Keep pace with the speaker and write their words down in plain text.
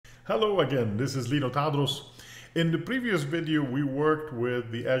Hello again, this is Lino Tadros. In the previous video, we worked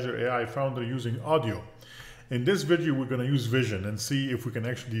with the Azure AI Foundry using audio. In this video, we're going to use vision and see if we can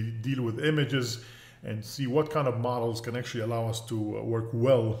actually deal with images and see what kind of models can actually allow us to work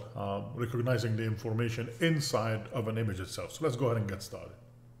well recognizing the information inside of an image itself. So let's go ahead and get started.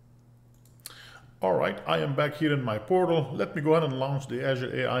 All right, I am back here in my portal. Let me go ahead and launch the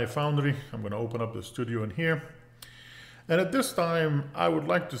Azure AI Foundry. I'm going to open up the studio in here. And at this time, I would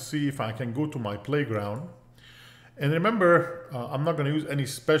like to see if I can go to my playground. And remember, I'm not going to use any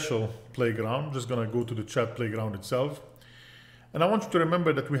special playground. I'm just going to go to the chat playground itself. And I want you to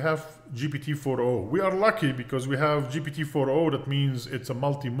remember that we have GPT-4o. We are lucky because we have GPT-4o. That means it's a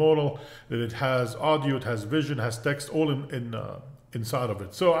multimodal, that it has audio, it has vision, has text, all inside of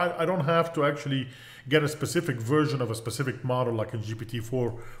it. So I don't have to actually get a specific version of a specific model like in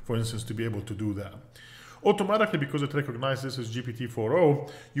GPT-4, for instance, to be able to do that. Automatically, because it recognizes this as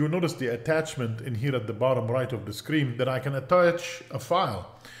GPT-4o, you'll notice the attachment in here at the bottom right of the screen that I can attach a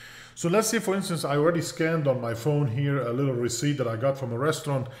file. So let's say, for instance, I already scanned on my phone here a little receipt that I got from a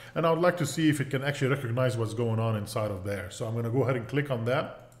restaurant, and I would like to see if it can actually recognize what's going on inside of there. So I'm going to go ahead and click on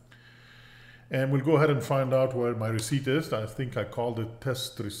that. And we'll go ahead and find out where my receipt is. I think I called it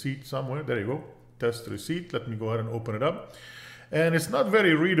test receipt somewhere. There you go, test receipt. Let me go ahead and open it up. And it's not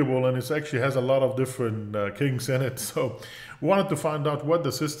very readable, and it actually has a lot of different kinks in it. So we wanted to find out what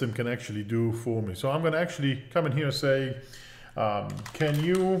the system can actually do for me. So I'm going to actually come in here and say, can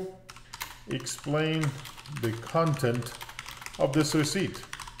you explain the content of this receipt?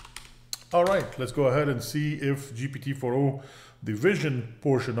 All right, let's go ahead and see if GPT-4o, the vision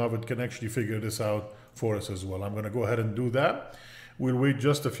portion of it, can actually figure this out for us as well. I'm going to go ahead and do that. We'll wait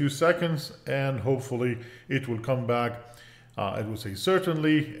just a few seconds, and hopefully it will come back. It will say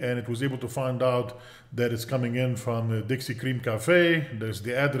certainly, and it was able to find out that it's coming in from the Dixie Cream Cafe. There's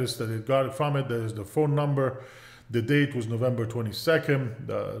the address that it got it from it. There's the phone number. The date was November 22nd.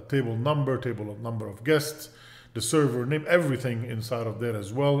 The table number of guests, the server name, everything inside of there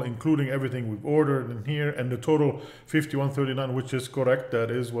as well, including everything we've ordered in here, and the total 5139, which is correct.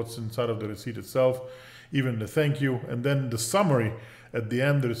 That is what's inside of the receipt itself. Even the thank you, and then the summary. At the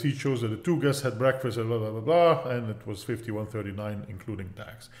end, the receipt shows that the two guests had breakfast, blah, blah, blah, blah, and it was $51.39, including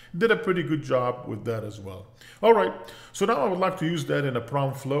tax. Did a pretty good job with that as well. All right, so now I would like to use that in a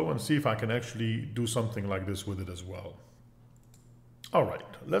prompt flow and see if I can actually do something like this with it as well. All right,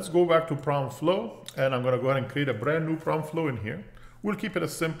 let's go back to prompt flow, and I'm going to go ahead and create a brand new prompt flow in here. We'll keep it a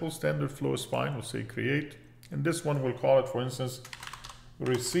simple, standard flow is fine. We'll say create, and this one we'll call it, for instance,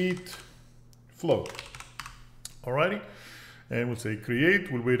 receipt flow. All righty. And we'll say create,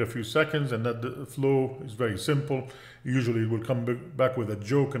 we'll wait a few seconds, and that the flow is very simple. Usually it will come back with a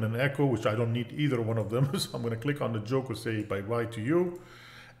joke and an echo, which I don't need either one of them. So I'm going to click on the joke, will say bye-bye to you.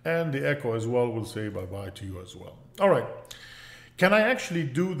 And the echo as well will say bye-bye to you as well. All right. Can I actually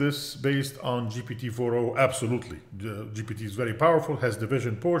do this based on GPT-4o? Absolutely. The GPT is very powerful, has the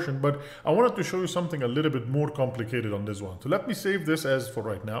vision portion, but I wanted to show you something a little bit more complicated on this one. So let me save this as for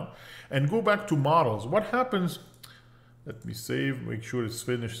right now and go back to models. What happens? Let me save, make sure it's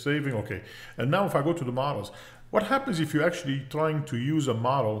finished saving. Okay, and now if I go to the models, what happens if you're actually trying to use a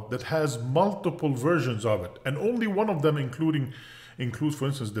model that has multiple versions of it, and only one of them includes, for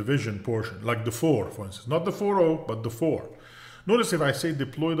instance, the vision portion, like the 4, for instance, not the 4o, but the 4. Notice if I say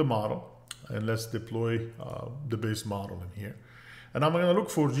deploy the model, and let's deploy the base model in here. And I'm going to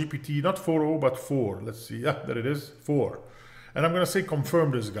look for GPT, not 4o, but 4. Let's see, yeah, there it is, 4. And I'm going to say confirm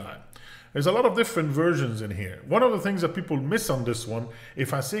this guy. There's a lot of different versions in here. One of the things that people miss on this one,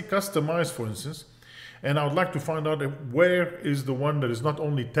 if I say customize, for instance, and I would like to find out where is the one that is not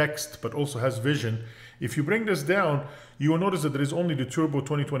only text, but also has vision. If you bring this down, you will notice that there is only the Turbo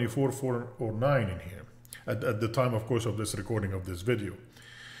 2024 409 in here at the time, of course, of this recording of this video.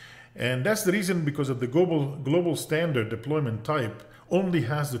 And that's the reason, because of the global standard deployment type only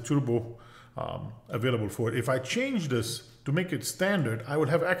has the Turbo available for it. If I change this to make it standard, I would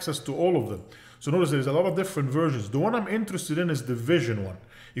have access to all of them. So notice there's a lot of different versions. The one I'm interested in is the vision one.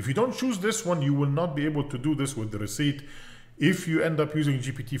 If you don't choose this one, you will not be able to do this with the receipt if you end up using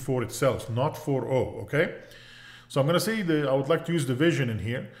GPT-4 itself, not 4o, okay? So I'm going to say that I would like to use the vision in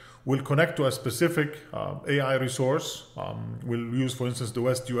here. We'll connect to a specific AI resource. We'll use, for instance, the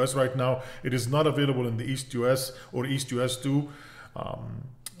West US right now. It is not available in the East US or East US 2.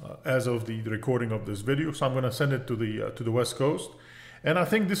 As of the recording of this video, so I'm going to send it to the West Coast, and I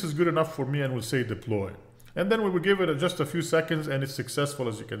think this is good enough for me, and we'll say deploy, and then we will give it just a few seconds, and it's successful,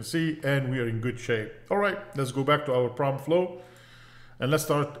 as you can see, and we are in good shape. All right, let's go back to our prompt flow, and let's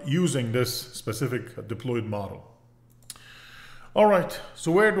start using this specific deployed model. All right,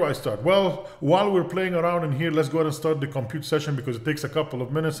 so where do I start? Well, while we're playing around in here, let's go ahead and start the compute session because it takes a couple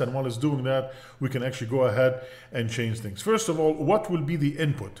of minutes, and while it's doing that, we can actually go ahead and change things. First of all, what will be the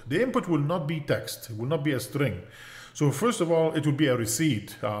input? The input will not be text, it will not be a string. So first of all, it will be a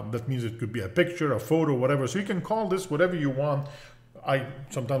receipt. That means it could be a picture, a photo, whatever. So you can call this whatever you want.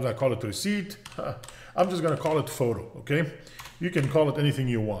 Sometimes I call it receipt. I'm just gonna call it photo, okay? You can call it anything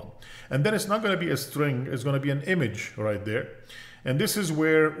you want. And then it's not gonna be a string, it's gonna be an image right there. And this is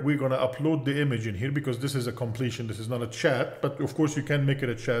where we're gonna upload the image in here because this is a completion, this is not a chat, but of course you can make it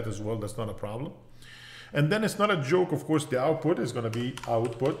a chat as well, that's not a problem. And then it's not a joke, of course, the output is gonna be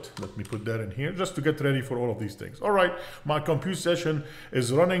output. Let me put that in here just to get ready for all of these things. All right, my compute session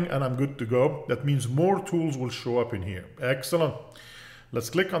is running and I'm good to go. That means more tools will show up in here. Excellent. Let's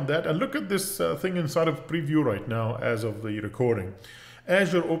click on that and look at this thing inside of preview right now as of the recording.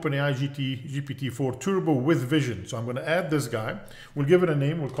 Azure OpenAI GPT-4 Turbo with Vision. So I'm going to add this guy. We'll give it a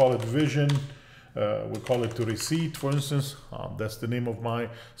name. We'll call it Vision. We'll call it to receipt, for instance. That's the name of my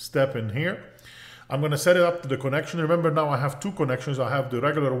step in here. I'm going to set it up to the connection. Remember now I have two connections. I have the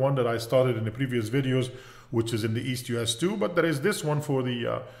regular one that I started in the previous videos, which is in the East US 2, but there is this one for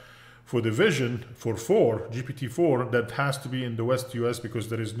the Vision for GPT-4 that has to be in the West US because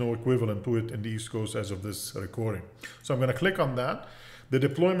there is no equivalent to it in the East Coast as of this recording. So I'm going to click on that. The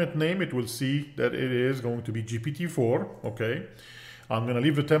deployment name, it will see that it is going to be GPT-4, okay? I'm going to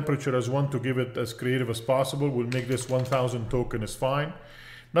leave the temperature as 1 to give it as creative as possible. We'll make this 1000 token is fine.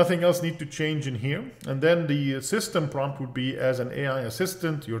 Nothing else need to change in here. And then the system prompt would be, as an AI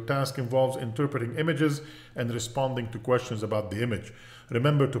assistant, your task involves interpreting images and responding to questions about the image.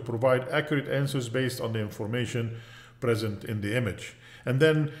 Remember to provide accurate answers based on the information present in the image. And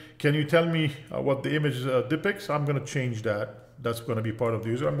then, can you tell me what the image depicts? I'm going to change that. That's going to be part of the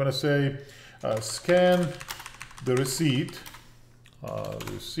user. I'm going to say, scan the receipt,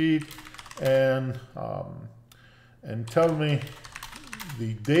 and tell me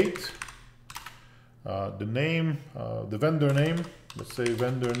the date, the name, the vendor name. Let's say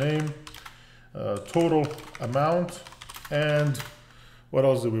vendor name, total amount, and what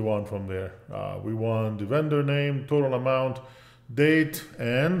else do we want from there? We want the vendor name, total amount, date,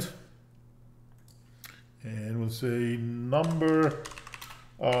 and we'll say number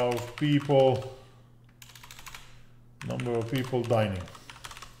of people dining.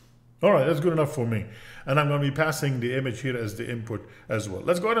 All right, that's good enough for me. And I'm going to be passing the image here as the input as well.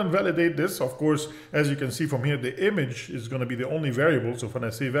 Let's go ahead and validate this. Of course, as you can see from here, the image is going to be the only variable. So when I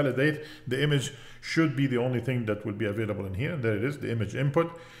say validate, the image should be the only thing that will be available in here. And there it is, the image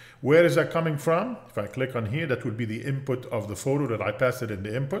input. Where is that coming from? If I click on here, that would be the input of the photo that I passed it in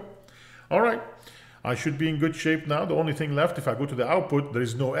the input. All right, I should be in good shape now. The only thing left, if I go to the output, there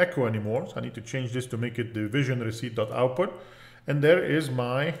is no echo anymore. So I need to change this to make it the vision receipt.output. And there is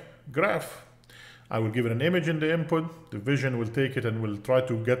my graph. I will give it an image in the input. The vision will take it and will try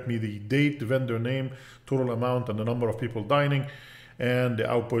to get me the date, the vendor name, total amount, and the number of people dining. And the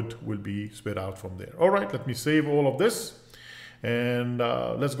output will be spit out from there. All right, let me save all of this. And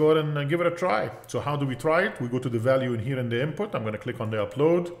let's go ahead and give it a try. So how do we try it? We go to the value in here in the input. I'm going to click on the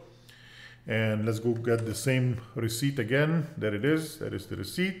upload. And let's go get the same receipt again. There it is. That is the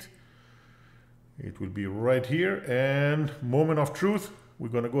receipt. It will be right here. And moment of truth. We're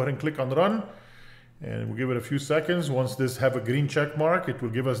going to go ahead and click on run. And we'll give it a few seconds. Once this have a green check mark, it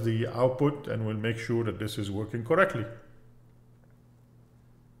will give us the output and we'll make sure that this is working correctly.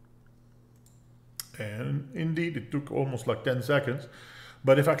 And indeed, it took almost like 10 seconds.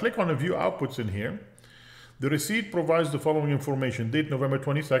 But if I click on the view outputs in here, the receipt provides the following information. Date November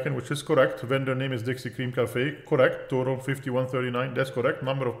 22nd, which is correct. Vendor name is Dixie Cream Cafe, correct. Total 5139, that's correct.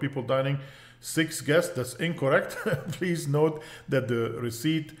 Number of people dining, 6 guests, that's incorrect. Please note that the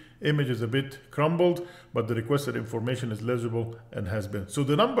receipt image is a bit crumbled, but the requested information is legible and has been. So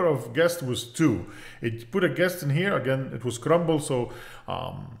the number of guests was 2. It put a guest in here, again, it was crumbled, so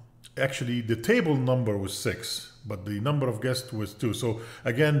actually the table number was 6. But the number of guests was 2. So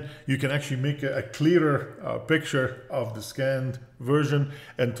again, you can actually make a clearer picture of the scanned version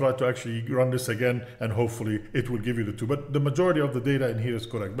and try to actually run this again, and hopefully it will give you the 2. But the majority of the data in here is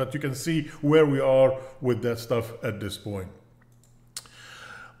correct. But you can see where we are with that stuff at this point.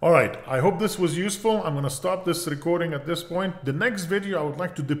 All right, I hope this was useful. I'm going to stop this recording at this point. The next video, I would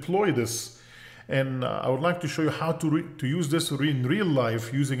like to deploy this. And I would like to show you how to use this in real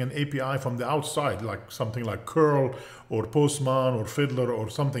life using an API from the outside, like something like Curl or Postman or Fiddler or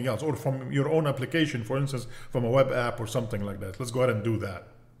something else, or from your own application, for instance, from a web app or something like that. Let's go ahead and do that.